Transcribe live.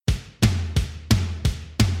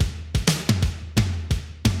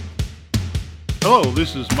Hello,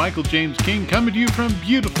 this is Michael James King coming to you from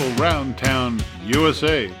beautiful Round Town,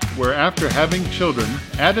 USA, where after having children,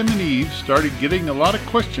 Adam and Eve started getting a lot of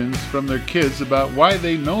questions from their kids about why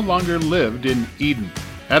they no longer lived in Eden.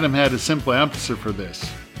 Adam had a simple answer for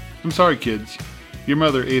this. I'm sorry, kids. Your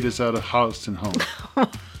mother ate us out of house and home.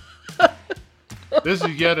 This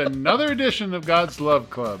is yet another edition of God's Love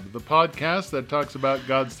Club, the podcast that talks about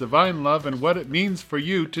God's divine love and what it means for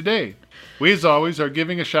you today. We, as always, are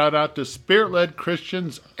giving a shout out to Spirit-led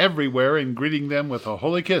Christians everywhere and greeting them with a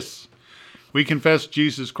holy kiss. We confess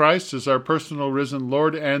Jesus Christ as our personal risen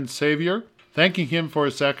Lord and Savior, thanking Him for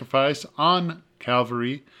His sacrifice on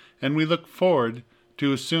Calvary, and we look forward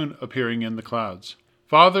to His soon appearing in the clouds.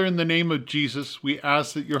 Father, in the name of Jesus, we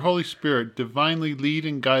ask that your Holy Spirit divinely lead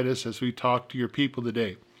and guide us as we talk to your people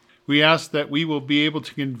today. We ask that we will be able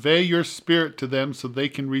to convey your Spirit to them so they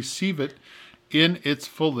can receive it in its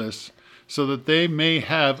fullness, so that they may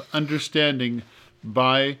have understanding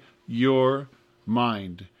by your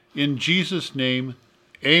mind. In Jesus' name,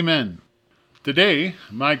 amen. Today,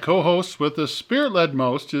 my co-host with the Spirit-led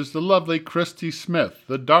most is the lovely Christy Smith,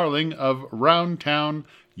 the darling of Round Town,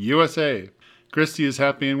 USA. Christy is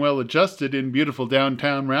happy and well-adjusted in beautiful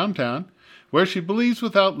downtown Round Town, where she believes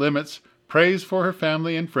without limits, prays for her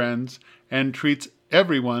family and friends, and treats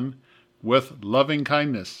everyone with loving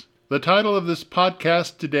kindness. The title of this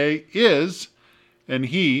podcast today is, And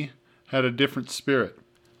He Had a Different Spirit.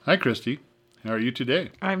 Hi, Christy. How are you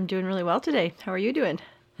today? I'm doing really well today. How are you doing?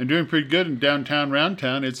 I'm doing pretty good in downtown Round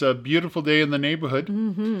Town. It's a beautiful day in the neighborhood.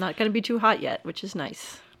 Not going to be too hot yet, which is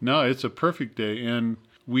nice. No, it's a perfect day, and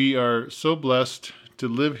we are so blessed to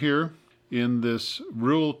live here in this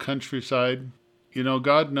rural countryside. You know,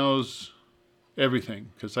 God knows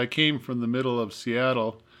everything, because I came from the middle of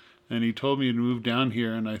Seattle, and He told me to move down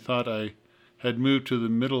here, and I thought I had moved to the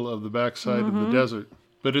middle of the backside of the desert.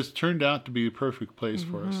 But it's turned out to be a perfect place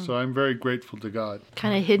for us, so I'm very grateful to God.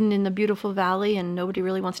 Kind of hidden in the beautiful valley, and nobody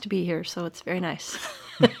really wants to be here, so it's very nice.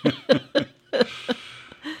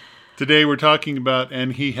 Today we're talking about,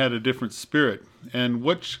 and he had a different spirit. And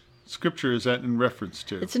which scripture is that in reference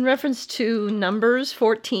to? It's in reference to Numbers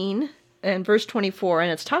 14 and verse 24,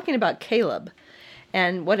 and it's talking about Caleb.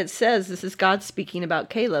 And what it says, this is God speaking about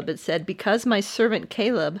Caleb. It said, "Because my servant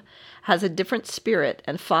Caleb has a different spirit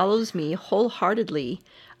and follows me wholeheartedly,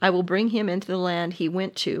 I will bring him into the land he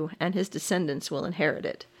went to, and his descendants will inherit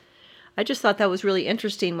it." I just thought that was really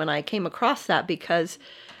interesting when I came across that, because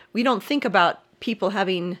we don't think about people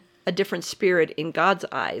having a different spirit in God's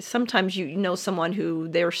eyes. Sometimes you know someone who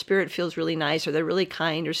their spirit feels really nice, or they're really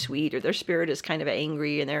kind or sweet, or their spirit is kind of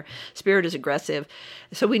angry and their spirit is aggressive.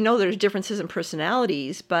 So we know there's differences in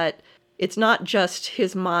personalities, but it's not just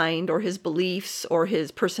his mind or his beliefs or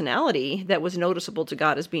his personality that was noticeable to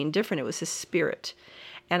God as being different. It was his spirit.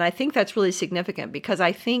 And I think that's really significant, because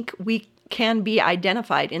I think we can be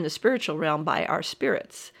identified in the spiritual realm by our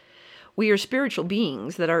spirits. We are spiritual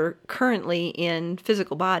beings that are currently in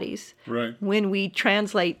physical bodies. Right. When we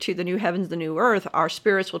translate to the new heavens, the new earth, our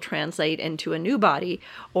spirits will translate into a new body,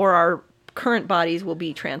 or our current bodies will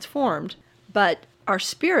be transformed. But our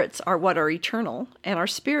spirits are what are eternal, and our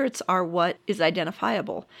spirits are what is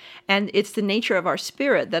identifiable. And it's the nature of our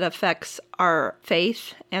spirit that affects our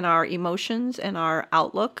faith and our emotions and our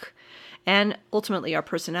outlook, and ultimately our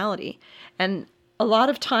personality. And a lot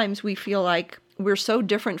of times we feel like we're so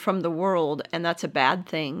different from the world, and that's a bad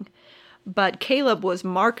thing. But Caleb was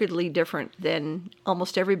markedly different than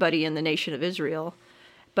almost everybody in the nation of Israel.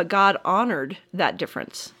 But God honored that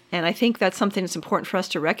difference. And I think that's something that's important for us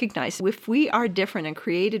to recognize. If we are different and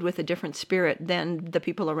created with a different spirit than the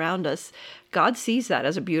people around us, God sees that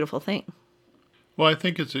as a beautiful thing. Well, I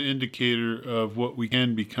think it's an indicator of what we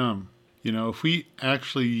can become. You know, if we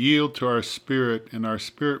actually yield to our spirit, and our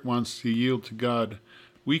spirit wants to yield to God,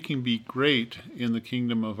 we can be great in the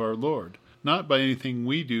kingdom of our Lord, not by anything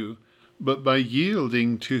we do, but by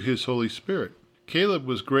yielding to His Holy Spirit. Caleb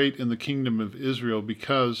was great in the kingdom of Israel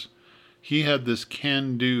because he had this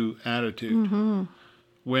can-do attitude.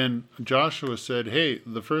 When Joshua said, "Hey,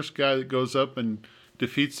 the first guy that goes up and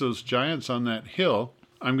defeats those giants on that hill,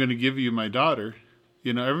 I'm going to give you my daughter,"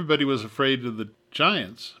 you know, everybody was afraid of the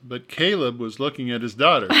giants, but Caleb was looking at his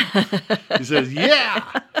daughter. He says, "Yeah,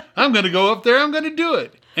 I'm going to go up there. I'm going to do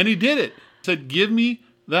it." And he did it. He said, "Give me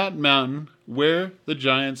that mountain where the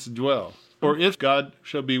giants dwell. For if God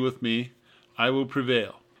shall be with me, I will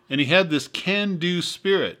prevail." And he had this can-do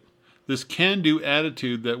spirit, this can-do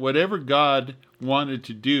attitude that whatever God wanted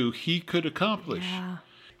to do, he could accomplish. Yeah.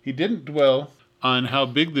 He didn't dwell on how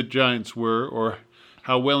big the giants were, or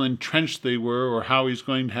how well entrenched they were, or how he's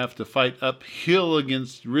going to have to fight uphill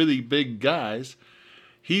against really big guys.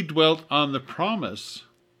 he dwelt on the promise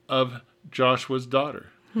of Joshua's daughter,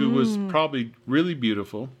 who was probably really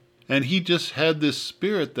beautiful. And he just had this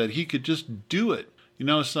spirit that he could just do it. You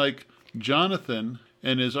know, it's like Jonathan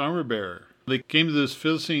and his armor bearer. They came to this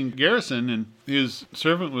Philistine garrison, and his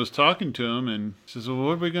servant was talking to him, and he says, well,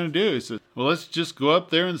 what are we going to do? He said, well, let's just go up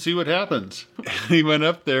there and see what happens. And he went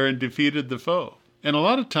up there and defeated the foe. And a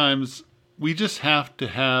lot of times, we just have to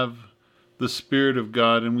have the Spirit of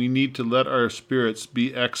God, and we need to let our spirits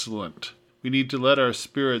be excellent. We need to let our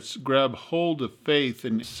spirits grab hold of faith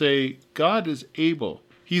and say, God is able.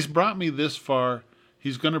 He's brought me this far.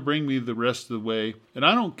 He's going to bring me the rest of the way. And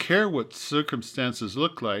I don't care what circumstances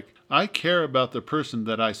look like. I care about the person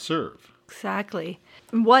that I serve. Exactly.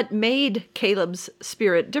 What made Caleb's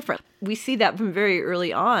spirit different? We see that from very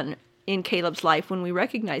early on in Caleb's life when we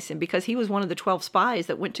recognize him, because he was one of the 12 spies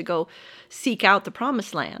that went to go seek out the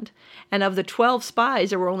promised land. And of the 12 spies,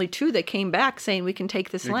 there were only 2 that came back saying we can take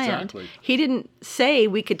this land. He didn't say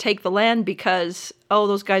we could take the land because, oh,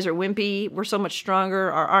 those guys are wimpy, we're so much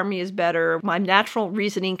stronger, our army is better, my natural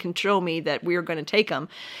reasoning can show me that we're going to take them.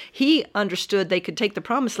 He understood they could take the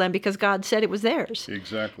promised land because God said it was theirs.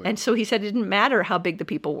 Exactly. And so he said it didn't matter how big the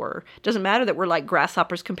people were. It doesn't matter that we're like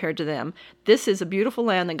grasshoppers compared to them. This is a beautiful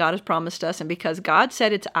land that God has promised us, and because God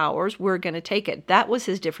said it's ours, we're going to take it. That was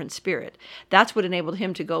his different spirit. That's what enabled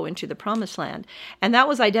him to go into the promised land. And that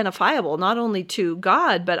was identifiable not only to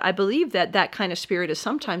God, but I believe that that kind of spirit is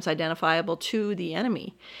sometimes identifiable to the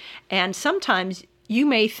enemy. And sometimes you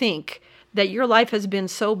may think that your life has been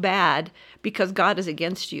so bad because God is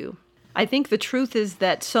against you. I think the truth is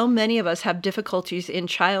that so many of us have difficulties in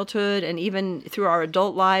childhood and even through our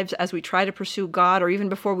adult lives as we try to pursue God, or even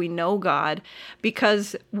before we know God,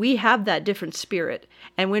 because we have that different spirit.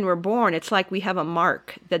 And when we're born, it's like we have a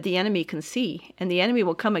mark that the enemy can see, and the enemy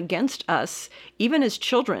will come against us, even as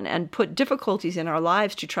children, and put difficulties in our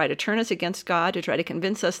lives to try to turn us against God, to try to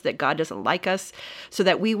convince us that God doesn't like us, so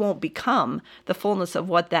that we won't become the fullness of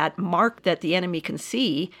what that mark that the enemy can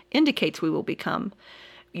see indicates we will become.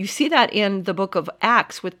 You see that in the book of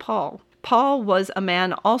Acts with Paul. Paul was a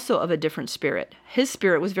man also of a different spirit. His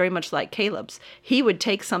spirit was very much like Caleb's. He would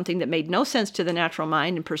take something that made no sense to the natural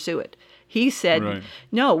mind and pursue it. He said,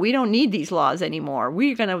 no, we don't need these laws anymore.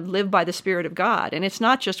 We're going to live by the Spirit of God. And it's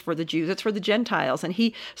not just for the Jews, it's for the Gentiles. And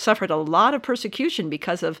he suffered a lot of persecution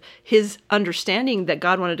because of his understanding that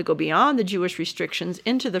God wanted to go beyond the Jewish restrictions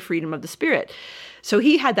into the freedom of the Spirit. So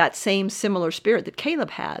he had that same similar spirit that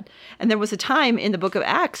Caleb had. And there was a time in the book of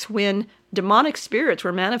Acts when demonic spirits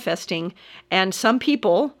were manifesting, and some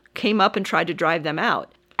people came up and tried to drive them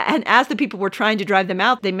out. And as the people were trying to drive them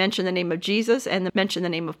out, they mentioned the name of Jesus and they mentioned the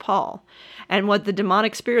name of Paul. And what the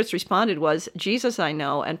demonic spirits responded was, Jesus I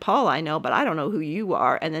know and Paul I know, but I don't know who you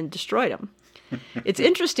are, and then destroyed them. It's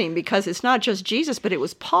interesting because it's not just Jesus, but it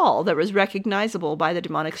was Paul that was recognizable by the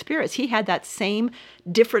demonic spirits. He had that same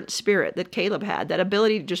different spirit that Caleb had, that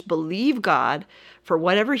ability to just believe God for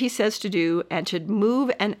whatever he says to do and to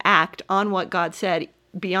move and act on what God said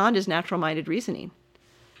beyond his natural-minded reasoning.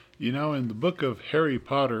 You know, in the book of Harry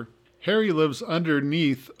Potter, Harry lives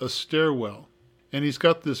underneath a stairwell, and he's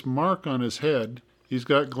got this mark on his head. He's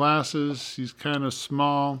got glasses, he's kind of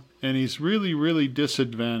small, and he's really, really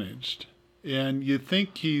disadvantaged. And you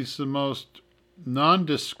think he's the most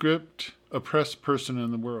nondescript, oppressed person in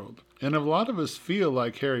the world. And a lot of us feel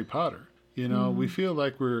like Harry Potter. You know, we feel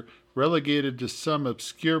like we're relegated to some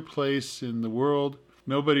obscure place in the world.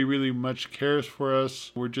 Nobody really much cares for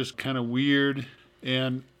us. We're just kind of weird.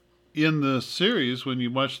 And in the series, when you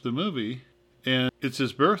watch the movie, and it's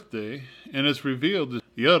his birthday, and it's revealed that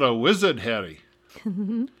you're a wizard, Harry.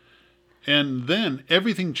 And then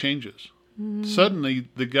everything changes. Suddenly,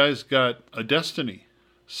 the guy's got a destiny.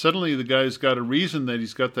 Suddenly, the guy's got a reason that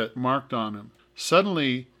he's got that marked on him.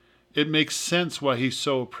 Suddenly, it makes sense why he's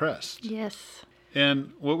so oppressed. Yes.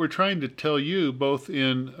 And what we're trying to tell you, both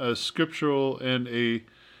in a scriptural and a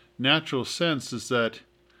natural sense, is that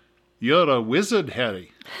you're a wizard,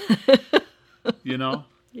 Harry. You know?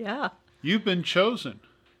 Yeah. You've been chosen.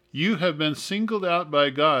 You have been singled out by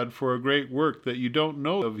God for a great work that you don't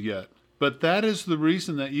know of yet. But that is the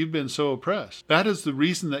reason that you've been so oppressed. That is the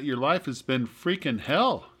reason that your life has been freaking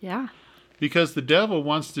hell. Yeah. Because the devil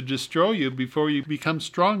wants to destroy you before you become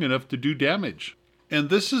strong enough to do damage.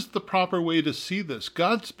 And this is the proper way to see this.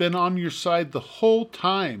 God's been on your side the whole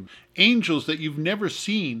time. Angels that you've never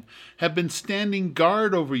seen have been standing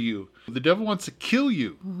guard over you. The devil wants to kill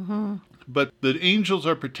you. But the angels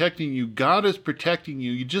are protecting you. God is protecting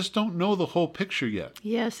you. You just don't know the whole picture yet.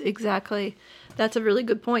 Yes, exactly. That's a really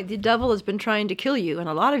good point. The devil has been trying to kill you, and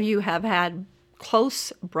a lot of you have had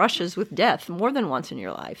close brushes with death more than once in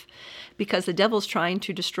your life, because the devil's trying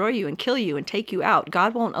to destroy you and kill you and take you out.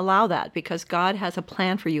 God won't allow that, because God has a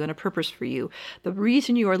plan for you and a purpose for you. The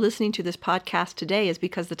reason you are listening to this podcast today is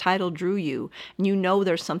because the title drew you, and you know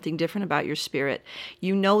there's something different about your spirit.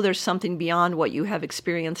 You know there's something beyond what you have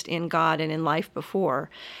experienced in God and in life before,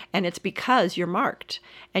 and it's because you're marked,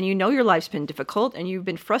 and you know your life's been difficult, and you've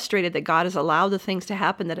been frustrated that God has allowed the things to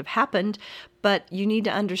happen that have happened, but you need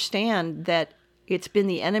to understand that it's been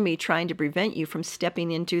the enemy trying to prevent you from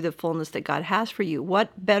stepping into the fullness that God has for you.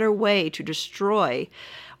 What better way to destroy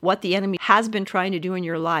what the enemy has been trying to do in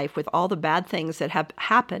your life with all the bad things that have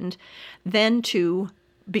happened than to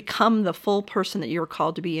become the full person that you're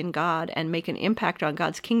called to be in God and make an impact on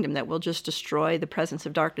God's kingdom that will just destroy the presence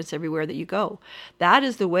of darkness everywhere that you go. That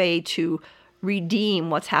is the way to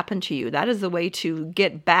redeem what's happened to you. That is the way to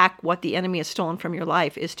get back what the enemy has stolen from your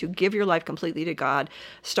life, is to give your life completely to God,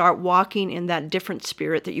 start walking in that different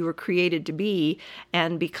spirit that you were created to be,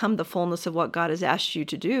 and become the fullness of what God has asked you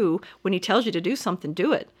to do. When he tells you to do something,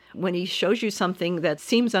 do it. When he shows you something that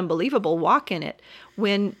seems unbelievable, walk in it.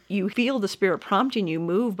 When you feel the Spirit prompting you,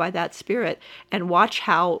 move by that Spirit, and watch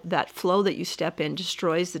how that flow that you step in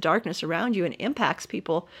destroys the darkness around you and impacts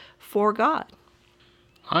people for God.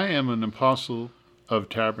 I am an apostle of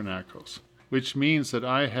tabernacles, which means that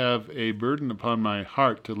I have a burden upon my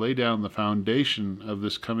heart to lay down the foundation of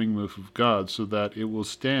this coming move of God so that it will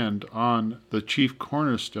stand on the chief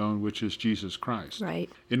cornerstone, which is Jesus Christ. Right.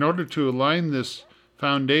 In order to align this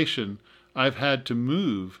foundation, I've had to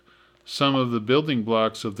move some of the building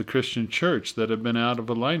blocks of the Christian church that have been out of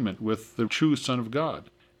alignment with the true Son of God.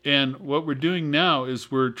 And what we're doing now is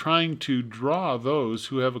we're trying to draw those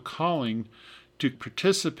who have a calling to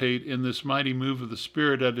participate in this mighty move of the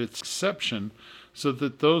Spirit at its inception, so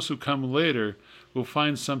that those who come later will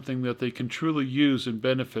find something that they can truly use and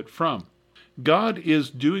benefit from. God is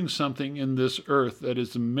doing something in this earth that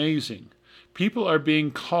is amazing. People are being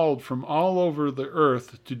called from all over the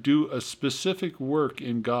earth to do a specific work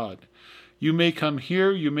in God. You may come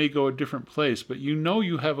here, you may go a different place, but you know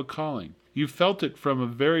you have a calling. You felt it from a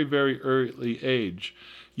very, very early age.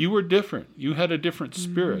 You were different. You had a different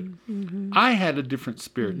spirit. Mm-hmm. I had a different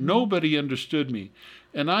spirit. Mm-hmm. Nobody understood me.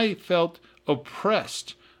 And I felt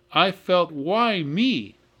oppressed. I felt, why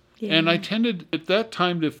me? Yeah. And I tended at that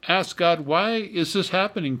time to ask God, why is this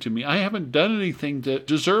happening to me? I haven't done anything to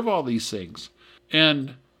deserve all these things.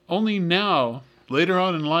 And only now, later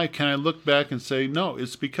on in life, can I look back and say, no,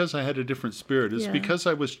 it's because I had a different spirit. It's because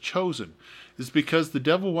I was chosen. It's because the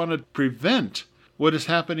devil wanted to prevent what is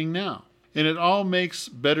happening now. And it all makes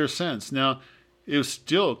better sense. Now, it was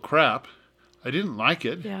still crap. I didn't like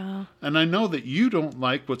it. Yeah. And I know that you don't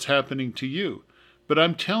like what's happening to you. But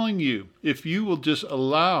I'm telling you, if you will just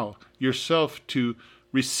allow yourself to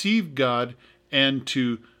receive God and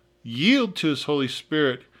to yield to His Holy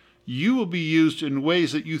Spirit, you will be used in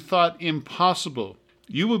ways that you thought impossible.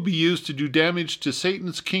 You will be used to do damage to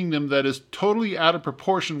Satan's kingdom that is totally out of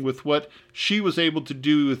proportion with what she was able to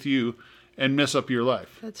do with you and mess up your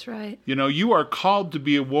life. That's right. You know, you are called to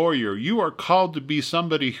be a warrior. You are called to be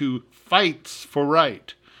somebody who fights for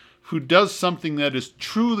right, who does something that is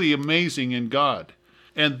truly amazing in God.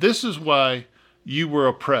 And this is why you were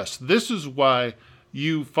oppressed. This is why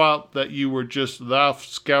you felt that you were just the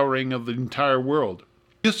scouring of the entire world.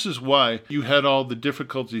 This is why you had all the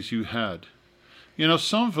difficulties you had. You know,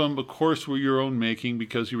 some of them, of course, were your own making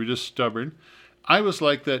because you were just stubborn. I was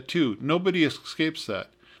like that too. Nobody escapes that.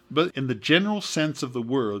 But in the general sense of the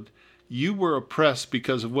word, you were oppressed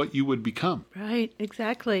because of what you would become. Right,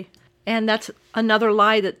 exactly. And that's another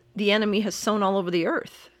lie that the enemy has sown all over the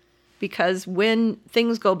earth. Because when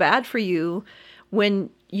things go bad for you, when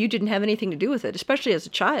you didn't have anything to do with it, especially as a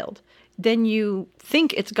child, then you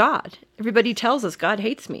think it's God. Everybody tells us God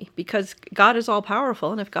hates me because God is all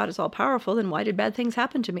powerful. And if God is all powerful, then why did bad things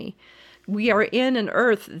happen to me? We are in an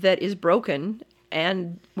earth that is broken,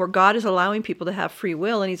 and where God is allowing people to have free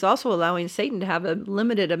will, and He's also allowing Satan to have a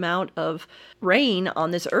limited amount of reign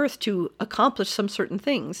on this earth to accomplish some certain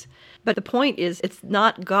things. But the point is, it's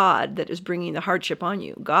not God that is bringing the hardship on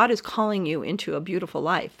you. God is calling you into a beautiful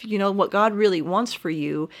life. You know, what God really wants for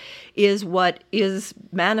you is what is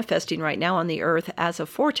manifesting right now on the earth as a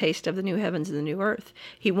foretaste of the new heavens and the new earth.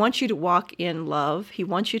 He wants you to walk in love. He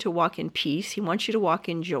wants you to walk in peace. He wants you to walk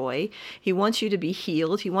in joy. He wants you to be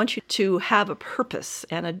healed. He wants you to have a purpose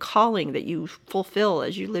and a calling that you fulfill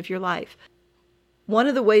as you live your life. One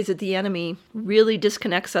of the ways that the enemy really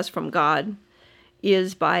disconnects us from God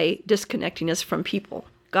is by disconnecting us from people.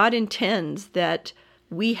 God intends that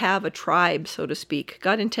we have a tribe, so to speak.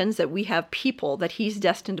 God intends that we have people that he's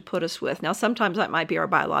destined to put us with. Now, sometimes that might be our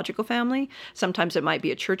biological family. Sometimes it might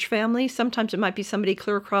be a church family. Sometimes it might be somebody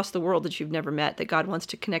clear across the world that you've never met that God wants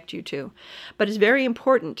to connect you to. But it's very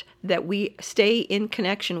important that we stay in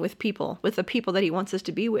connection with people, with the people that he wants us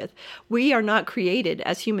to be with. We are not created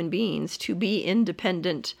as human beings to be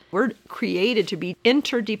independent. We're created to be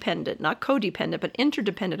interdependent, not codependent, but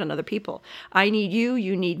interdependent on other people. I need you,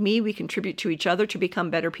 you need me. We contribute to each other to become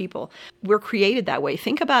better people. We're created that way.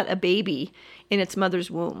 Think about a baby in its mother's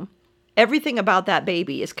womb. Everything about that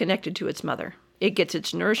baby is connected to its mother. It gets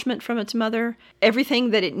its nourishment from its mother. Everything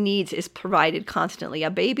that it needs is provided constantly. A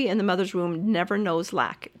baby in the mother's womb never knows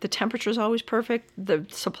lack. The temperature is always perfect. The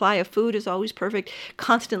supply of food is always perfect.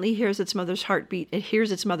 Constantly hears its mother's heartbeat. It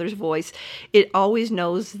hears its mother's voice. It always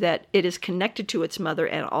knows that it is connected to its mother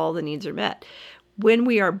and all the needs are met. When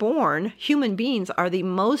we are born, human beings are the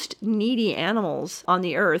most needy animals on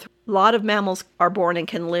the earth. A lot of mammals are born and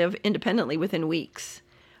can live independently within weeks.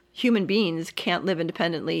 Human beings can't live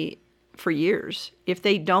independently for years. If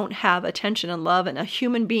they don't have attention and love and a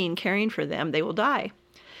human being caring for them, they will die.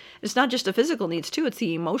 It's not just the physical needs too, it's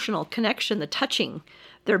the emotional connection, the touching.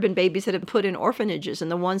 There have been babies that have been put in orphanages,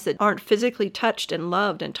 and the ones that aren't physically touched and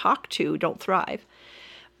loved and talked to don't thrive.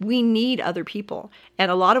 We need other people.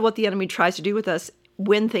 And a lot of what the enemy tries to do with us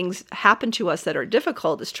when things happen to us that are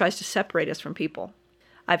difficult is tries to separate us from people.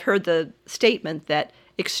 I've heard the statement that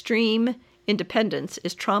extreme independence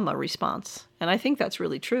is trauma response. And I think that's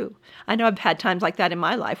really true. I know I've had times like that in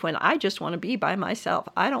my life when I just want to be by myself.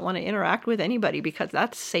 I don't want to interact with anybody because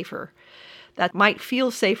that's safer. That might feel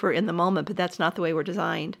safer in the moment, but that's not the way we're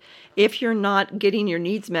designed. If you're not getting your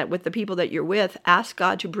needs met with the people that you're with, ask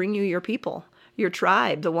God to bring you your people, your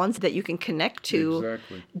tribe, the ones that you can connect to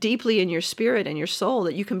deeply in your spirit and your soul,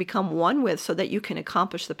 that you can become one with so that you can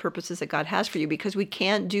accomplish the purposes that God has for you, because we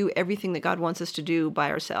can't do everything that God wants us to do by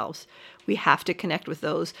ourselves. We have to connect with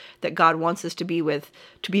those that God wants us to be with,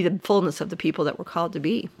 to be the fullness of the people that we're called to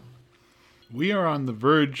be. We are on the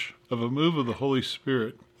verge of a move of the Holy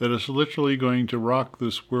Spirit that is literally going to rock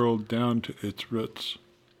this world down to its roots.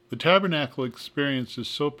 The tabernacle experience is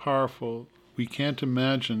so powerful, we can't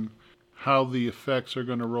imagine how the effects are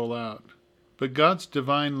going to roll out. But God's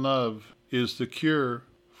divine love is the cure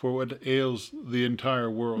for what ails the entire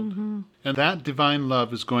world. Mm-hmm. And that divine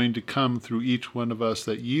love is going to come through each one of us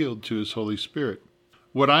that yield to his Holy Spirit.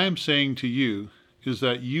 What I am saying to you is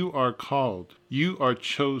that you are called. You are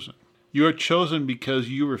chosen. You are chosen because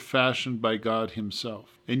you were fashioned by God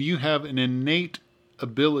himself. And you have an innate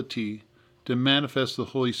ability to manifest the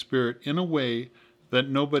Holy Spirit in a way that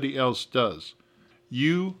nobody else does.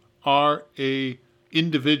 You are a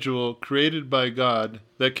individual created by God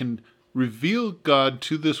that can reveal God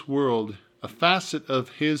to this world, a facet of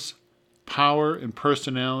his power and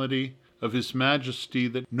personality, of his majesty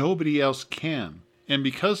that nobody else can. And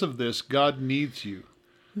because of this, God needs you,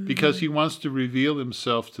 because he wants to reveal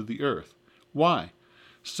himself to the earth. Why?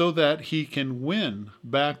 So that he can win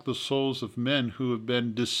back the souls of men who have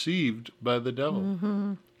been deceived by the devil.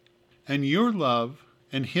 Mm-hmm. And your love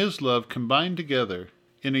and his love combined together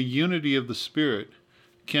in a unity of the Spirit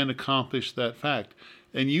can accomplish that fact.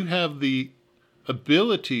 And you have the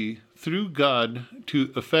ability through God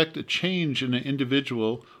to affect a change in an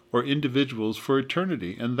individual or individuals for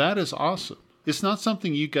eternity. And that is awesome. It's not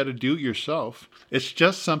something you got to do yourself. It's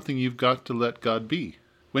just something you've got to let God be.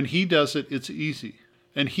 When he does it, it's easy.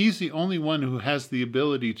 And he's the only one who has the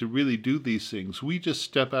ability to really do these things. We just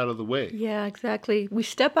step out of the way. Yeah, exactly. We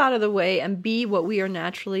step out of the way and be what we are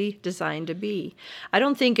naturally designed to be. I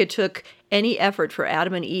don't think it took any effort for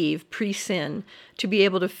Adam and Eve pre-sin to be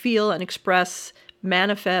able to feel and express,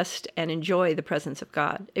 manifest, and enjoy the presence of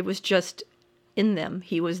God. It was just in them.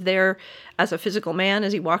 He was there as a physical man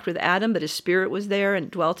as he walked with Adam, but his spirit was there and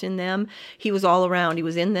dwelt in them. He was all around. He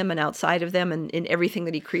was in them and outside of them and in everything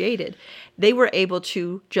that he created. They were able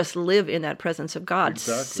to just live in that presence of God.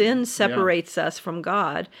 Exactly. Sin separates us from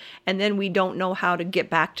God, and then we don't know how to get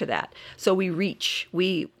back to that. So we reach,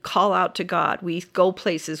 we call out to God, we go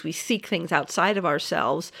places, we seek things outside of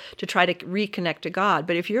ourselves to try to reconnect to God.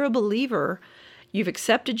 But if you're a believer, you've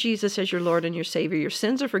accepted Jesus as your Lord and your Savior, your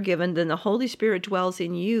sins are forgiven, then the Holy Spirit dwells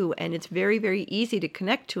in you, and it's very, very easy to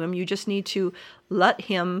connect to him. You just need to let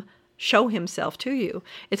him show himself to you.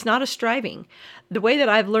 It's not a striving. The way that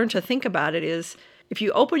I've learned to think about it is, if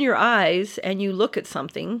you open your eyes and you look at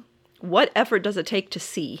something, what effort does it take to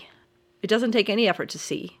see? It doesn't take any effort to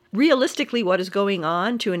see. realistically, what is going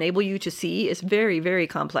on to enable you to see is very, very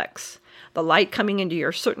complex. The light coming into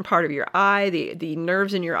your certain part of your eye, the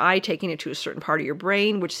nerves in your eye taking it to a certain part of your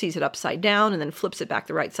brain, which sees it upside down and then flips it back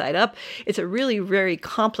the right side up. It's a really very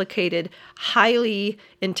complicated, highly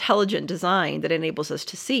intelligent design that enables us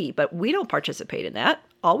to see, but we don't participate in that.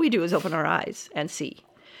 All we do is open our eyes and see.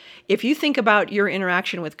 If you think about your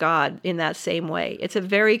interaction with God in that same way, it's a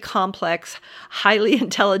very complex, highly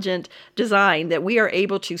intelligent design that we are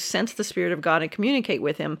able to sense the Spirit of God and communicate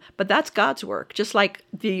with Him. But that's God's work, just like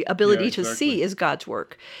the ability to see is God's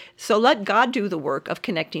work. So let God do the work of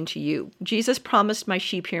connecting to you. Jesus promised, "My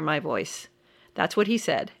sheep hear my voice." That's what He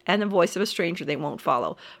said. And the voice of a stranger they won't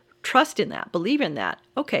follow. Trust in that. Believe in that.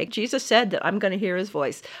 Okay, Jesus said that I'm going to hear His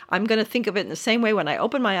voice. I'm going to think of it in the same way when I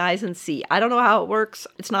open my eyes and see. I don't know how it works.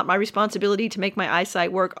 It's not my responsibility to make my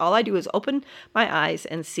eyesight work. All I do is open my eyes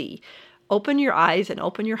and see. Open your eyes and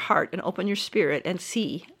open your heart and open your spirit and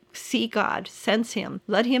see. See God. Sense Him.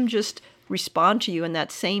 Let Him just respond to you in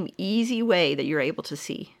that same easy way that you're able to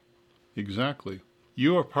see. Exactly.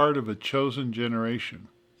 You are part of a chosen generation.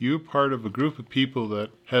 You're part of a group of people that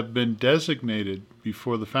have been designated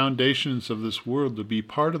before the foundations of this world to be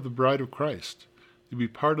part of the bride of Christ, to be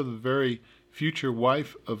part of the very future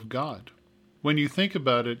wife of God. When you think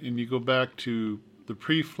about it and you go back to the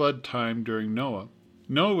pre-flood time during Noah,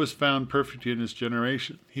 Noah was found perfect in his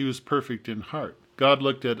generation. He was perfect in heart. God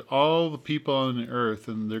looked at all the people on the earth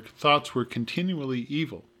and their thoughts were continually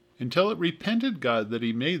evil until it repented God that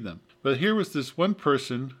He made them. But here was this one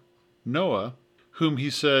person, Noah, whom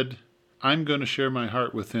He said, I'm going to share my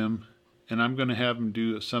heart with him, and I'm going to have him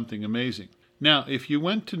do something amazing. Now, if you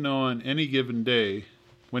went to Noah on any given day,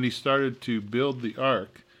 when he started to build the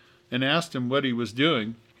ark, and asked him what he was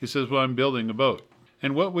doing, he says, well, I'm building a boat.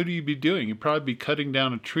 And what would he be doing? He'd probably be cutting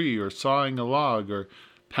down a tree, or sawing a log, or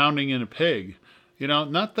pounding in a peg.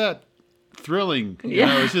 Not that thrilling.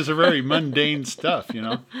 It's just a very mundane stuff,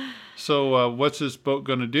 So what's this boat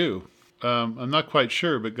going to do? I'm not quite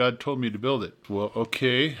sure, but God told me to build it. Well,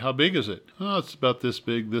 okay, how big is it? Oh, it's about this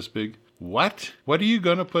big, this big. What? What are you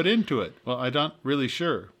going to put into it? Well, I'm not really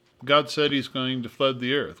sure. God said He's going to flood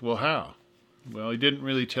the earth. Well, how? Well, He didn't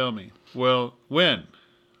really tell me. Well, when?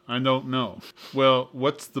 I don't know. Well,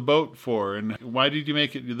 what's the boat for? And why did you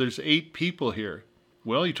make it? There's 8 people here.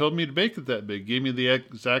 Well, He told me to make it that big. Gave me the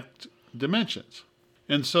exact dimensions.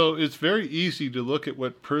 And so it's very easy to look at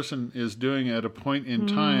what person is doing at a point in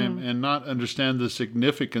time and not understand the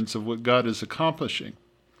significance of what God is accomplishing.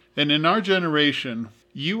 And in our generation,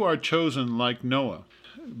 you are chosen like Noah.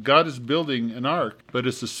 God is building an ark, but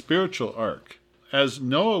it's a spiritual ark. As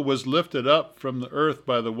Noah was lifted up from the earth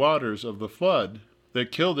by the waters of the flood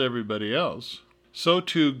that killed everybody else, so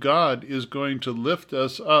too God is going to lift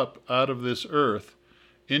us up out of this earth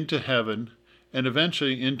into heaven and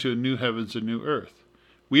eventually into a new heavens and new earth.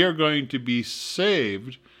 We are going to be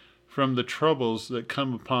saved from the troubles that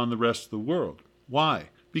come upon the rest of the world. Why?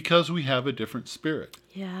 Because we have a different spirit.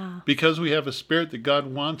 Yeah. Because we have a spirit that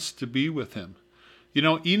God wants to be with Him.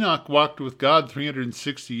 Enoch walked with God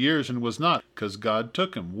 360 years and was not, because God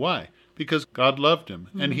took him. Why? Because God loved him,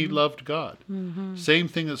 and he loved God. Mm-hmm. Same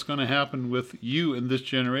thing that's going to happen with you in this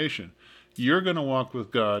generation. You're going to walk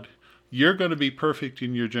with God. You're going to be perfect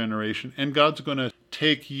in your generation, and God's going to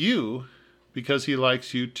take you because He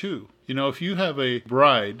likes you too. If you have a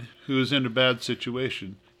bride who is in a bad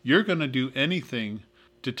situation, you're going to do anything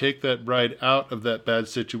to take that bride out of that bad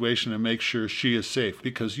situation and make sure she is safe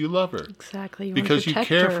because you love her. Exactly. Because you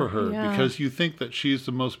care for her. Yeah. Because you think that she's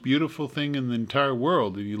the most beautiful thing in the entire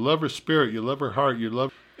world. And you love her spirit. You love her heart. You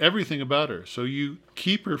love everything about her. So you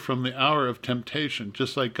keep her from the hour of temptation,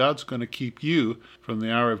 just like God's going to keep you from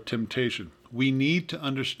the hour of temptation. We need to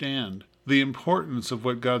understand the importance of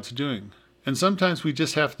what God's doing. And sometimes we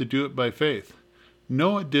just have to do it by faith.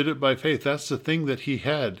 Noah did it by faith. That's the thing that he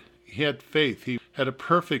had. He had faith. He had a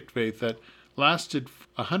perfect faith that lasted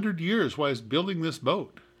 100 years while he's building this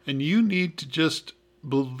boat. And you need to just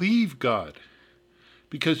believe God,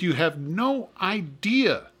 because you have no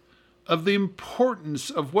idea of the importance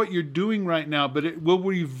of what you're doing right now, but it will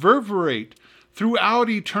reverberate throughout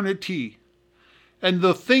eternity. And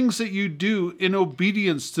the things that you do in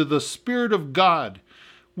obedience to the Spirit of God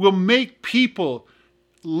will make people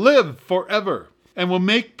live forever and will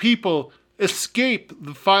make people escape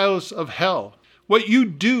the fires of hell. What you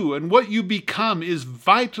do and what you become is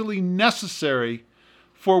vitally necessary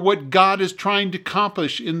for what God is trying to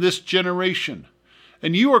accomplish in this generation.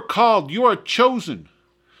 And you are called, you are chosen.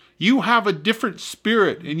 You have a different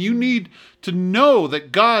spirit, and you need to know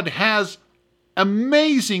that God has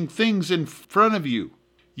amazing things in front of you.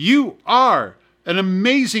 You are an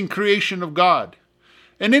amazing creation of God.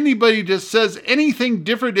 And anybody that says anything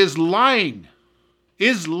different is lying.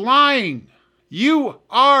 Is lying. You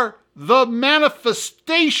are the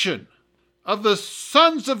manifestation of the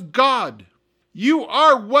sons of God. You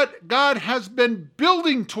are what God has been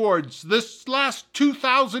building towards this last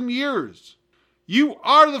 2,000 years. You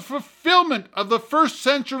are the fulfillment of the first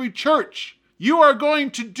century church. You are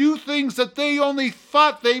going to do things that they only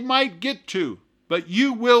thought they might get to, but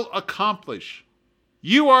you will accomplish.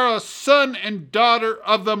 You are a son and daughter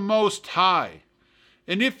of the Most High.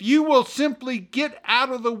 And if you will simply get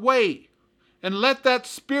out of the way and let that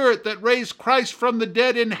Spirit that raised Christ from the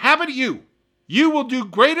dead inhabit you, you will do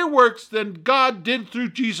greater works than God did through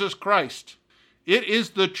Jesus Christ. It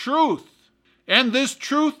is the truth. And this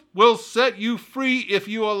truth will set you free if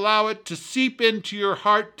you allow it to seep into your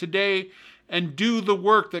heart today and do the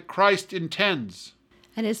work that Christ intends.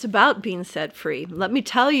 And it's about being set free. Let me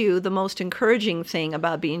tell you the most encouraging thing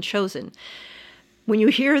about being chosen. When you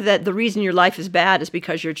hear that the reason your life is bad is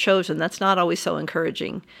because you're chosen, that's not always so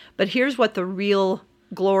encouraging. But here's what the real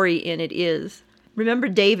glory in it is. Remember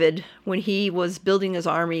David when he was building his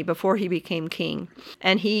army before he became king,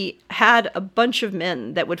 and he had a bunch of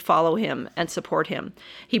men that would follow him and support him.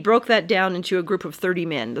 He broke that down into a group of 30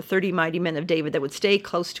 men, the 30 mighty men of David that would stay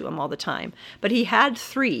close to him all the time. But he had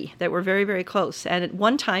 3 that were very, very close. And at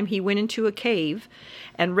one time he went into a cave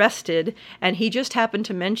and rested, and he just happened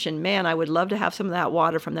to mention, man, I would love to have some of that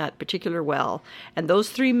water from that particular well. And those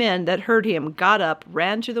 3 men that heard him got up,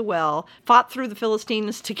 ran to the well, fought through the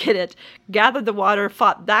Philistines to get it, gathered the water,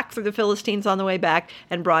 fought back through the Philistines on the way back,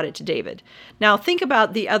 and brought it to David. Now think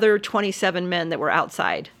about the other 27 men that were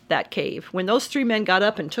outside that cave. When those 3 men got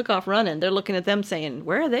up and took off running, they're looking at them saying,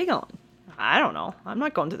 where are they going? I don't know. I'm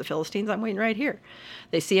not going to the Philistines. I'm waiting right here.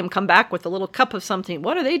 They see him come back with a little cup of something.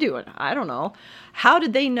 What are they doing? I don't know. How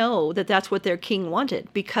did they know that that's what their king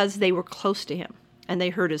wanted? Because they were close to him and they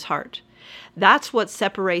heard his heart. That's what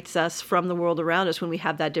separates us from the world around us when we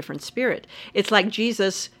have that different spirit. It's like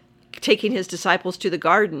Jesus taking his disciples to the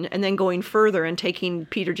garden and then going further and taking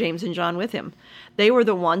Peter, James, and John with him. They were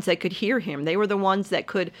the ones that could hear him. They were the ones that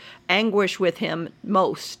could anguish with him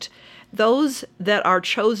most. Those that are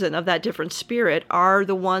chosen of that different spirit are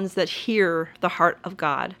the ones that hear the heart of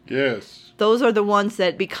God. Yes. Those are the ones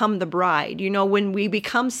that become the bride. You know, when we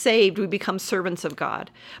become saved, we become servants of God.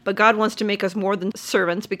 But God wants to make us more than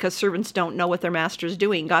servants because servants don't know what their master's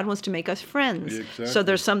doing. God wants to make us friends. Exactly. So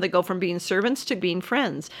there's some that go from being servants to being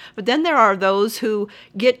friends. But then there are those who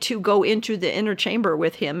get to go into the inner chamber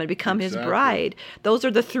with him and become his bride. Those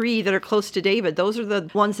are the 3 that are close to David. Those are the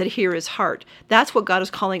ones that hear his heart. That's what God is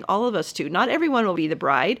calling all of us to. Not everyone will be the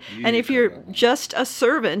bride. And if you're just a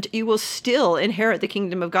servant, you will still inherit the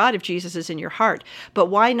kingdom of God if Jesus is in your heart. But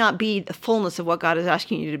why not be the fullness of what God is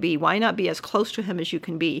asking you to be? Why not be as close to him as you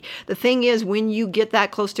can be? The thing is, when you get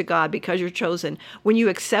that close to God because you're chosen, when you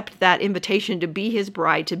accept that invitation to be his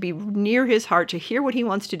bride, to be near his heart, to hear what he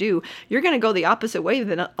wants to do, you're going to go the opposite way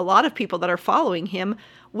than a lot of people that are following him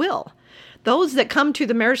will. Those that come to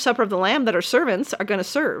the marriage supper of the Lamb that are servants are going to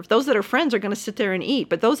serve. Those that are friends are going to sit there and eat.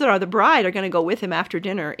 But those that are the bride are going to go with him after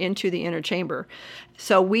dinner into the inner chamber.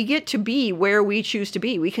 So we get to be where we choose to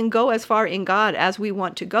be. We can go as far in God as we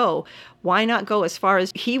want to go. Why not go as far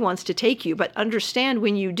as he wants to take you? But understand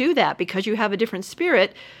when you do that, because you have a different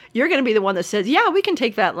spirit, you're going to be the one that says, yeah, we can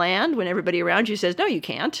take that land, when everybody around you says, no, you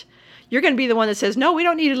can't. You're going to be the one that says, no, we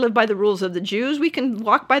don't need to live by the rules of the Jews. We can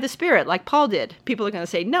walk by the Spirit like Paul did. People are going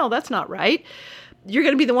to say, no, that's not right. You're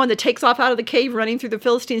going to be the one that takes off out of the cave running through the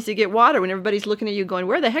Philistines to get water when everybody's looking at you going,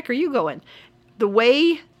 where the heck are you going? The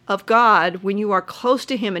way of God, when you are close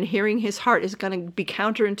to him and hearing his heart, is going to be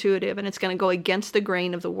counterintuitive and it's going to go against the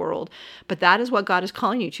grain of the world. But that is what God is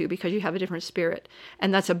calling you to because you have a different spirit.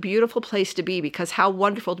 And that's a beautiful place to be, because how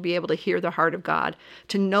wonderful to be able to hear the heart of God,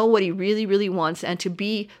 to know what he really, really wants, and to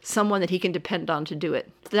be someone that he can depend on to do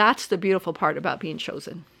it. That's the beautiful part about being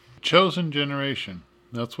chosen. Chosen generation.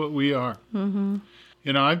 That's what we are. Mm-hmm.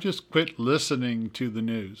 You know, I've just quit listening to the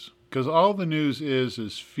news because all the news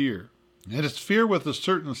is fear. And it's fear with a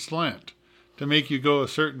certain slant to make you go a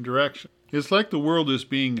certain direction. It's like the world is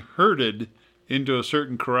being herded into a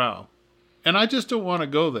certain corral. And I just don't want to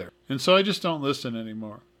go there. And so I just don't listen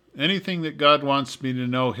anymore. Anything that God wants me to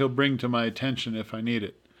know, he'll bring to my attention if I need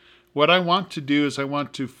it. What I want to do is I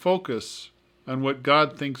want to focus on what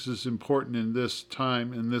God thinks is important in this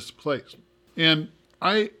time, in this place. And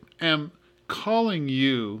I am calling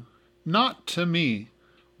you, not to me,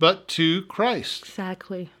 but to Christ.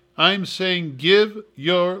 Exactly. I'm saying give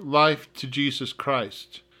your life to Jesus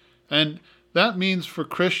Christ. And that means for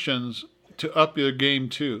Christians to up your game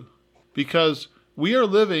too. Because we are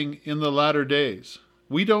living in the latter days.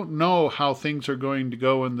 We don't know how things are going to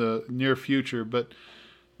go in the near future, but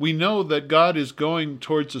we know that God is going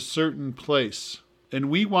towards a certain place, and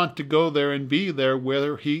we want to go there and be there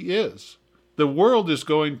where He is. The world is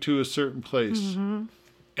going to a certain place,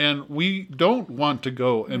 and we don't want to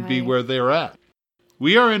go and be where they're at.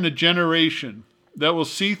 We are in a generation that will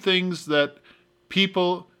see things that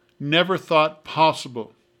people never thought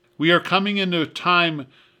possible. We are coming into a time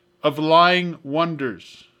of lying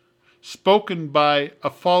wonders, spoken by a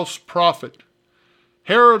false prophet,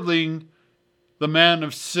 heralding the man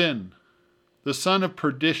of sin, the son of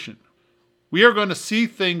perdition. We are going to see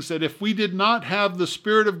things that if we did not have the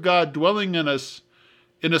Spirit of God dwelling in us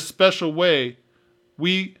in a special way,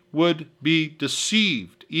 we would be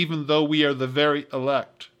deceived, even though we are the very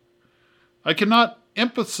elect. I cannot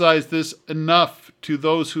emphasize this enough to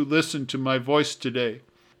those who listen to my voice today.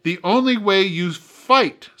 The only way you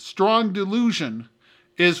fight strong delusion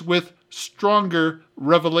is with stronger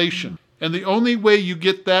revelation. And the only way you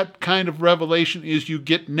get that kind of revelation is you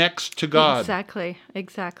get next to God.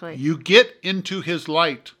 Exactly. You get into His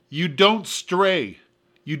light. You don't stray.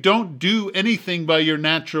 You don't do anything by your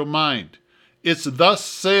natural mind. It's thus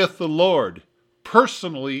saith the Lord,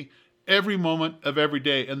 personally, every moment of every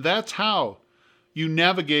day. And that's how you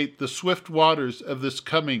navigate the swift waters of this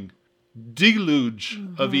coming deluge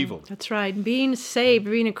of evil. That's right. Being saved,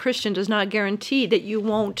 being a Christian does not guarantee that you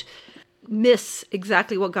won't miss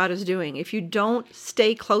exactly what God is doing. If you don't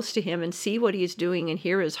stay close to Him and see what He is doing and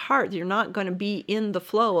hear His heart, you're not going to be in the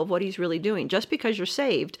flow of what He's really doing. Just because you're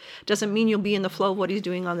saved doesn't mean you'll be in the flow of what He's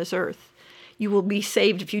doing on this earth. You will be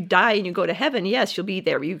saved if you die and you go to heaven. Yes, you'll be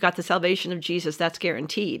there. You've got the salvation of Jesus. That's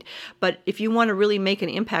guaranteed. But if you want to really make an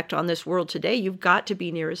impact on this world today, you've got to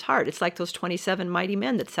be near His heart. It's like those 27 mighty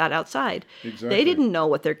men that sat outside. Exactly. They didn't know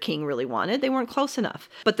what their king really wanted. They weren't close enough.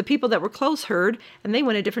 But the people that were close heard, and they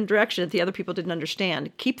went a different direction that the other people didn't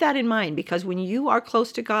understand. Keep that in mind, because when you are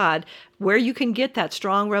close to God, where you can get that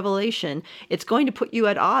strong revelation, it's going to put you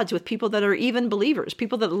at odds with people that are even believers.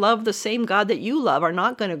 People that love the same God that you love are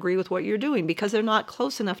not going to agree with what you're doing because they're not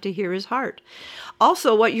close enough to hear His heart.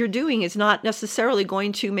 Also, what you're doing is not necessarily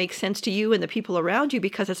going to make sense to you and the people around you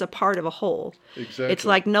because it's a part of a whole. Exactly. It's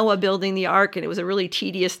like Noah building the ark, and it was a really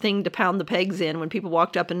tedious thing to pound the pegs in when people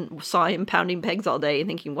walked up and saw him pounding pegs all day and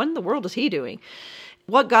thinking, what in the world is he doing?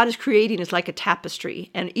 What God is creating is like a tapestry,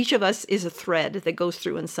 and each of us is a thread that goes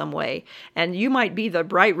through in some way. And you might be the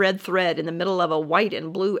bright red thread in the middle of a white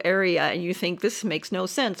and blue area, and you think, this makes no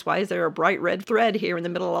sense. Why is there a bright red thread here in the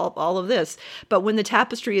middle of all of this? But when the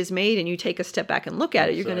tapestry is made and you take a step back and look at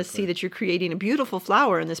it, you're going to see that you're creating a beautiful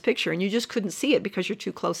flower in this picture, and you just couldn't see it because you're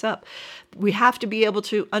too close up. We have to be able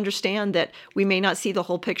to understand that we may not see the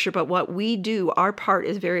whole picture, but what we do, our part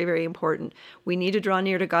is very, very important. We need to draw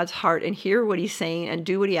near to God's heart and hear what He's saying and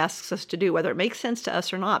do what He asks us to do, whether it makes sense to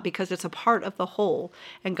us or not, because it's a part of the whole,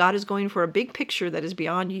 and God is going for a big picture that is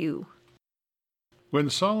beyond you. When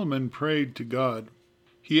Solomon prayed to God,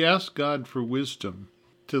 he asked God for wisdom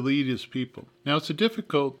to lead his people. Now, it's a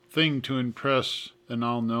difficult thing to impress an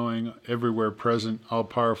all-knowing, everywhere present,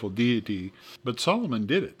 all-powerful deity, but Solomon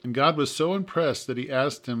did it. And God was so impressed that He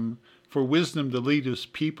asked him for wisdom to lead his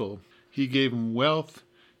people. He gave him wealth,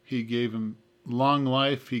 He gave him long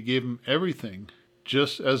life, He gave him everything,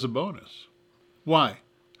 just as a bonus. Why?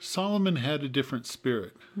 Solomon had a different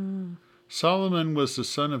spirit. Solomon was the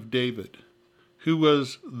son of David, who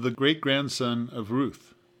was the great-grandson of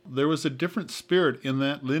Ruth. There was a different spirit in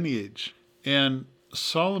that lineage. And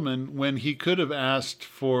Solomon, when he could have asked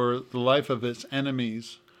for the life of his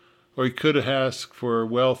enemies, or he could have asked for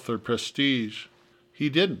wealth or prestige, he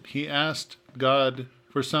didn't. He asked God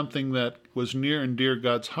for something that was near and dear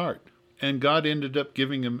God's heart. And God ended up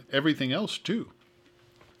giving him everything else too.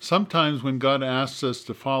 Sometimes when God asks us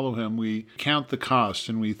to follow Him, we count the cost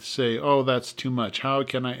and we say, oh, that's too much. How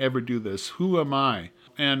can I ever do this? Who am I?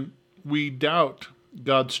 And we doubt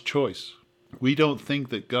God's choice. We don't think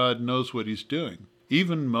that God knows what He's doing.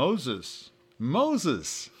 Even Moses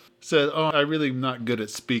said, oh, I really am not good at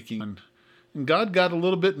speaking. And God got a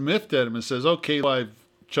little bit miffed at him and says, okay, well, I've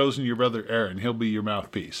chosen your brother Aaron. He'll be your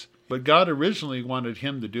mouthpiece. But God originally wanted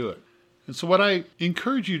him to do it. And so what I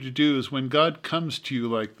encourage you to do is when God comes to you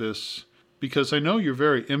like this, because I know you're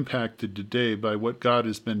very impacted today by what God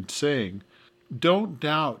has been saying, don't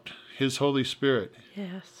doubt His Holy Spirit.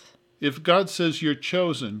 Yes. If God says you're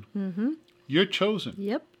chosen, you're chosen.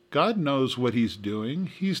 Yep. God knows what He's doing.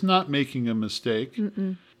 He's not making a mistake.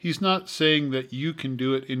 He's not saying that you can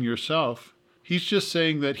do it in yourself. He's just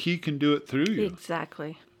saying that He can do it through you.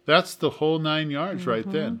 Exactly. That's the whole 9 yards right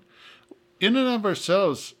then. In and of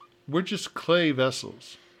ourselves, we're just clay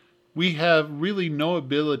vessels. we have really no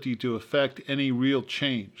ability to affect any real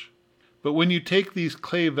change. But when you take these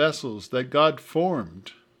clay vessels that God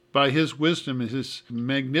formed by his wisdom and his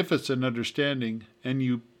magnificent understanding, and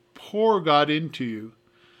you pour God into you,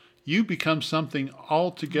 you become something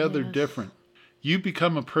altogether different. You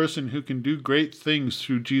become a person who can do great things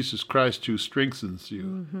through Jesus Christ who strengthens you.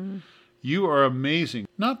 Mm-hmm. You are amazing.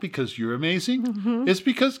 Not because you're amazing. It's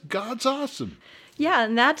because God's awesome. Yeah,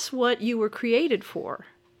 and that's what you were created for.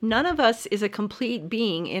 None of us is a complete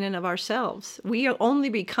being in and of ourselves. We only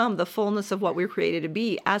become the fullness of what we're created to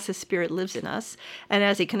be as His Spirit lives in us and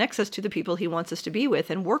as He connects us to the people He wants us to be with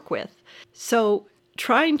and work with. So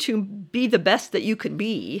trying to be the best that you can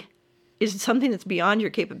be is something that's beyond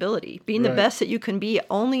your capability. Being the best that you can be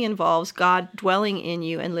only involves God dwelling in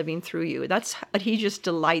you and living through you. That's what He just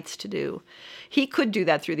delights to do. He could do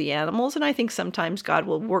that through the animals, and I think sometimes God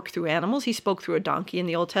will work through animals. He spoke through a donkey in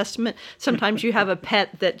the Old Testament. Sometimes you have a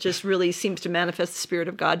pet that just really seems to manifest the Spirit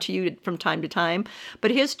of God to you from time to time.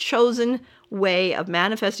 But His chosen way of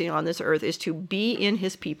manifesting on this earth is to be in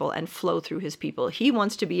His people and flow through His people. He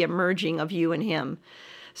wants to be a merging of you and Him,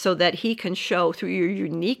 so that He can show through your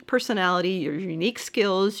unique personality, your unique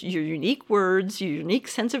skills, your unique words, your unique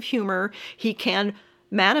sense of humor, He can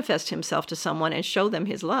manifest Himself to someone and show them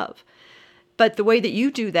His love. But the way that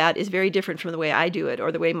you do that is very different from the way I do it,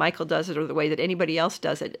 or the way Michael does it, or the way that anybody else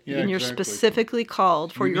does it. Yeah, and you're exactly. specifically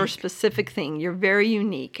called for your specific thing. You're very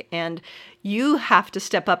unique. And you have to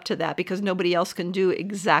step up to that because nobody else can do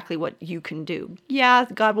exactly what you can do. Yeah,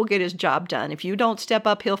 God will get His job done. If you don't step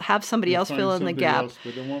up, He'll have somebody else fill in the gap.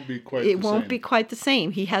 But it won't be quite It won't be quite the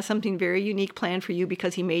same. He has something very unique planned for you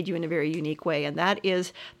because He made you in a very unique way. And that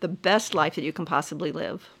is the best life that you can possibly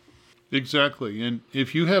live. Exactly. And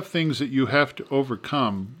if you have things that you have to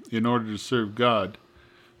overcome in order to serve God,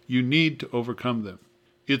 you need to overcome them.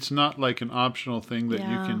 It's not like an optional thing that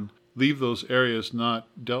you can leave those areas not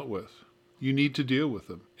dealt with. You need to deal with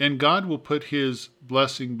them. And God will put His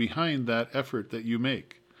blessing behind that effort that you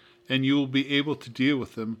make. And you will be able to deal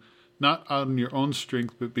with them, not on your own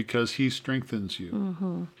strength, but because He strengthens you.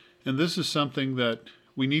 Mm-hmm. And this is something that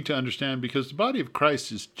we need to understand because the body of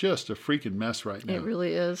Christ is just a freaking mess right now. It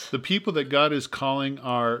really is. The people that God is calling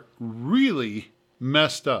are really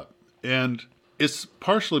messed up. And it's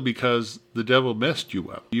partially because the devil messed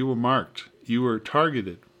you up. You were marked. You were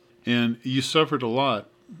targeted. And you suffered a lot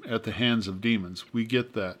at the hands of demons. We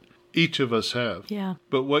get that. Each of us have. Yeah.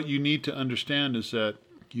 But what you need to understand is that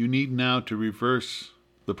you need now to reverse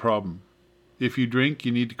the problem. If you drink,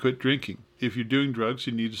 you need to quit drinking. If you're doing drugs,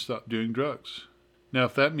 you need to stop doing drugs. Now,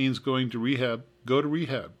 if that means going to rehab, go to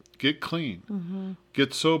rehab. Get clean. Mm-hmm.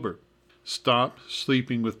 Get sober. Stop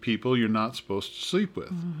sleeping with people you're not supposed to sleep with.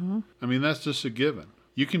 Mm-hmm. I mean, that's just a given.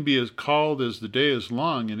 You can be as called as the day is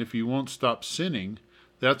long, and if you won't stop sinning,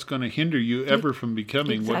 that's going to hinder you ever from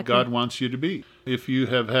becoming what God wants you to be. If you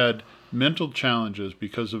have had mental challenges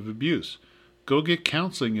because of abuse, go get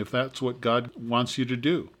counseling if that's what God wants you to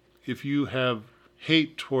do. If you have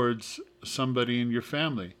hate towards somebody in your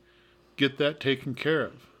family, get that taken care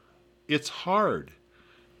of. It's hard.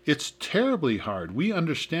 It's terribly hard. We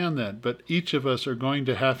understand that, but each of us are going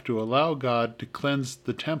to have to allow God to cleanse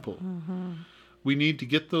the temple. Mm-hmm. We need to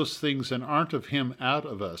get those things that aren't of Him out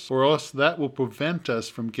of us, or else that will prevent us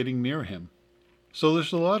from getting near Him. So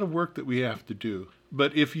there's a lot of work that we have to do.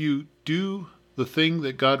 But if you do the thing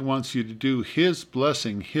that God wants you to do, His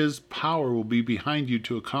blessing, His power will be behind you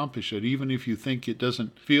to accomplish it, even if you think it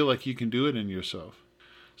doesn't feel like you can do it in yourself.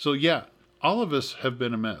 So yeah, all of us have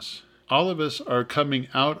been a mess. All of us are coming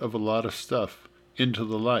out of a lot of stuff into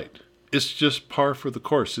the light. It's just par for the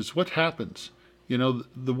course. It's what happens. You know,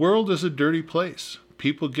 the world is a dirty place.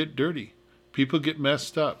 People get dirty. People get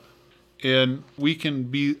messed up. And we can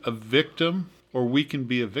be a victim or we can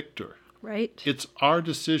be a victor. Right. It's our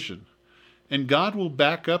decision. And God will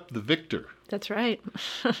back up the victor. That's right.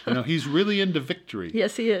 You know, He's really into victory.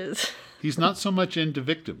 Yes, He is. He's not so much into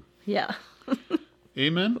victim. Yeah.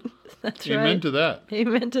 Amen? That's Amen right. Amen to that.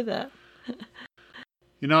 Amen to that.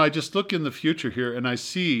 You know, I just look in the future here and I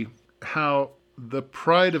see how the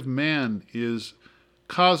pride of man is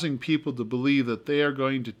causing people to believe that they are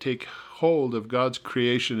going to take hold of God's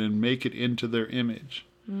creation and make it into their image.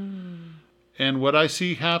 Mm. And what I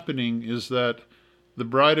see happening is that the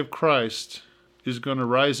bride of Christ is going to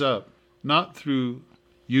rise up, not through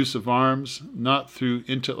use of arms, not through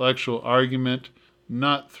intellectual argument,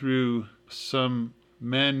 not through some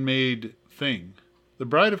man-made thing. The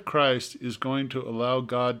bride of Christ is going to allow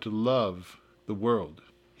God to love the world.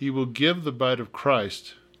 He will give the bride of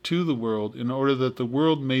Christ to the world in order that the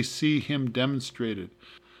world may see Him demonstrated,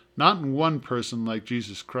 not in one person like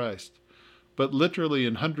Jesus Christ, but literally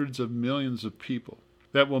in hundreds of millions of people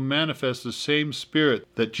that will manifest the same Spirit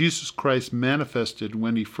that Jesus Christ manifested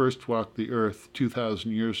when he first walked the earth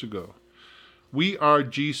 2,000 years ago. We are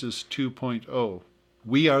Jesus 2.0.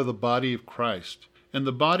 We are the body of Christ. And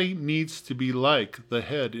the body needs to be like the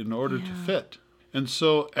head in order to fit. And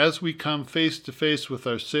so as we come face to face with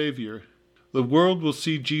our Savior, the world will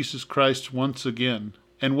see Jesus Christ once again.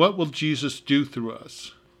 And what will Jesus do through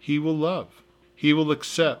us? He will love. He will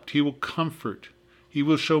accept. He will comfort. He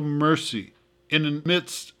will show mercy. In the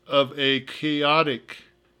midst of a chaotic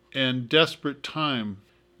and desperate time,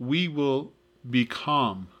 we will be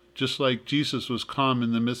calm, just like Jesus was calm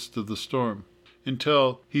in the midst of the storm,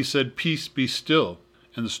 until he said, "Peace, be still."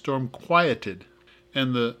 And the storm quieted.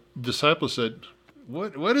 And the disciples said,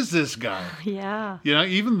 What is this guy? Yeah.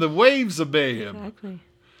 Even the waves obey him. Exactly.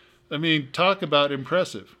 I mean, talk about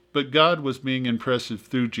impressive. But God was being impressive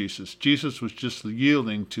through Jesus. Jesus was just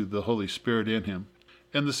yielding to the Holy Spirit in him.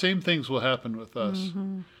 And the same things will happen with us.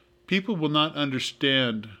 Mm-hmm. People will not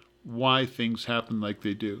understand why things happen like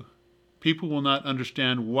they do. People will not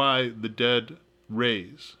understand why the dead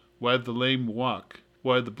raise, why the lame walk,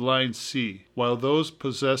 why the blind see, while those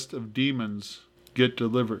possessed of demons get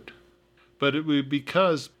delivered. But it will be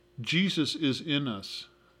because Jesus is in us.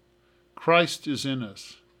 Christ is in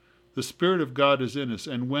us. The Spirit of God is in us.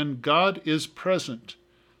 And when God is present,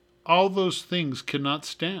 all those things cannot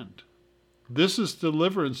stand. This is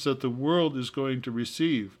deliverance that the world is going to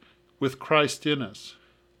receive with Christ in us.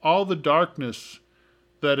 All the darkness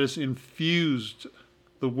that has infused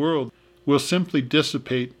the world will simply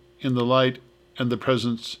dissipate in the light and the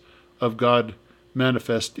presence of God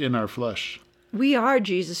manifest in our flesh. We are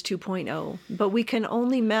Jesus 2.0, but we can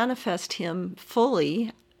only manifest him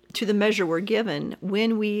fully to the measure we're given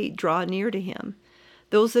when we draw near to him.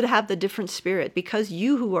 Those that have the different spirit, because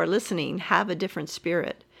you who are listening have a different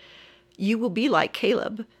spirit, you will be like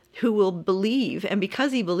Caleb, who will believe, and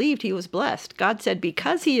because he believed, he was blessed. God said,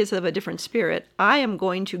 because he is of a different spirit, I am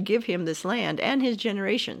going to give him this land and his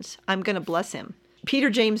generations. I'm going to bless him. Peter,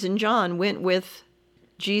 James, and John went with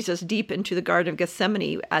Jesus deep into the Garden of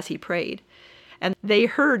Gethsemane as he prayed. And they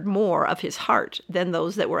heard more of his heart than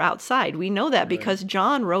those that were outside. We know that because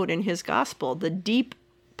John wrote in his gospel the deep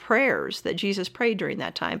prayers that Jesus prayed during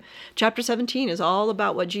that time. Chapter 17 is all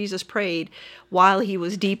about what Jesus prayed while he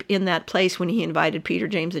was deep in that place when he invited Peter,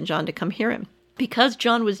 James, and John to come hear him. Because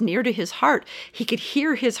John was near to his heart, he could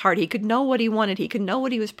hear his heart. He could know what he wanted. He could know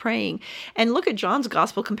what he was praying. And look at John's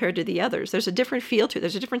gospel compared to the others. There's a different feel to it.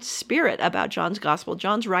 There's a different spirit about John's gospel.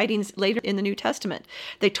 John's writings later in the New Testament,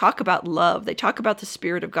 they talk about love. They talk about the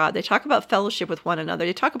Spirit of God. They talk about fellowship with one another.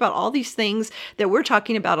 They talk about all these things that we're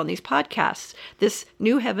talking about on these podcasts. This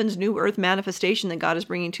new heavens, new earth manifestation that God is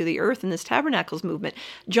bringing to the earth in this Tabernacles movement.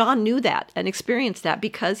 John knew that and experienced that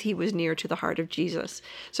because he was near to the heart of Jesus.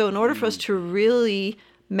 So in order for us to really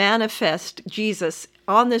manifest Jesus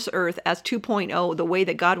on this earth as 2.0, the way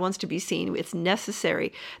that God wants to be seen, it's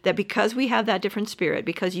necessary that because we have that different spirit,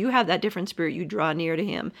 because you have that different spirit, you draw near to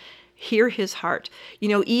him. Hear his heart.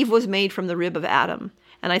 Eve was made from the rib of Adam.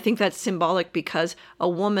 And I think that's symbolic because a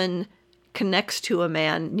woman connects to a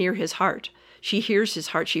man near his heart. She hears his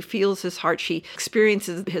heart. She feels his heart. She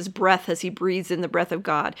experiences his breath as he breathes in the breath of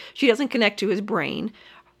God. She doesn't connect to his brain.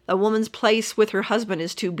 A woman's place with her husband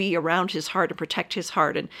is to be around his heart and protect his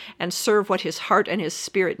heart and serve what his heart and his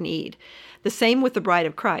spirit need. The same with the bride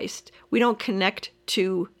of Christ. We don't connect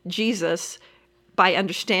to Jesus by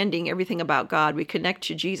understanding everything about God. We connect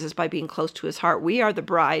to Jesus by being close to his heart. We are the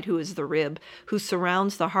bride who is the rib, who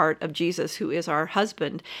surrounds the heart of Jesus, who is our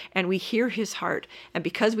husband, and we hear his heart. And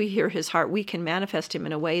because we hear his heart, we can manifest him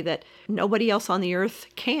in a way that nobody else on the earth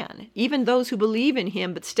can. Even those who believe in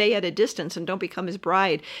him but stay at a distance and don't become his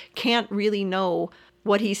bride can't really know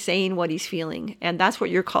what he's saying, what he's feeling. And that's what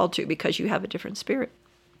you're called to because you have a different spirit.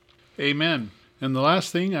 Amen. And the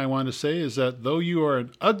last thing I want to say is that though you are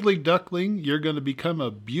an ugly duckling, you're going to become a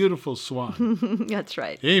beautiful swan. That's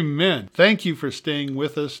right. Amen. Thank you for staying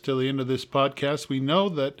with us till the end of this podcast. We know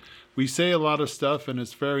that we say a lot of stuff and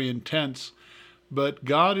it's very intense, but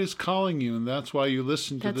God is calling you, and that's why you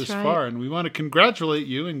listened to this far. And we want to congratulate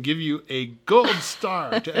you and give you a gold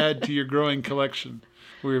star to add to your growing collection.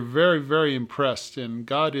 We're very, very impressed, and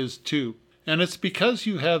God is too. And it's because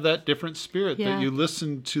you have that different spirit that you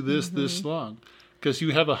listen to this long. Because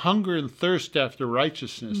you have a hunger and thirst after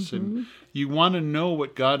righteousness. And you want to know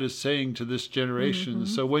what God is saying to this generation.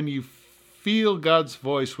 So when you feel God's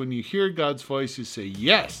voice, when you hear God's voice, you say,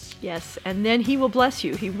 yes. Yes, and then he will bless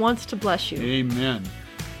you. He wants to bless you. Amen.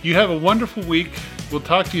 You have a wonderful week. We'll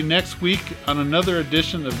talk to you next week on another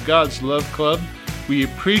edition of God's Love Club. We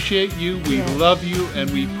appreciate you, we Yes. love you, and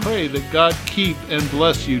we pray that God keep and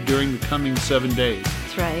bless you during the coming 7 days.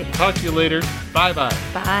 That's right. Talk to you later. Bye-bye.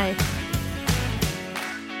 Bye.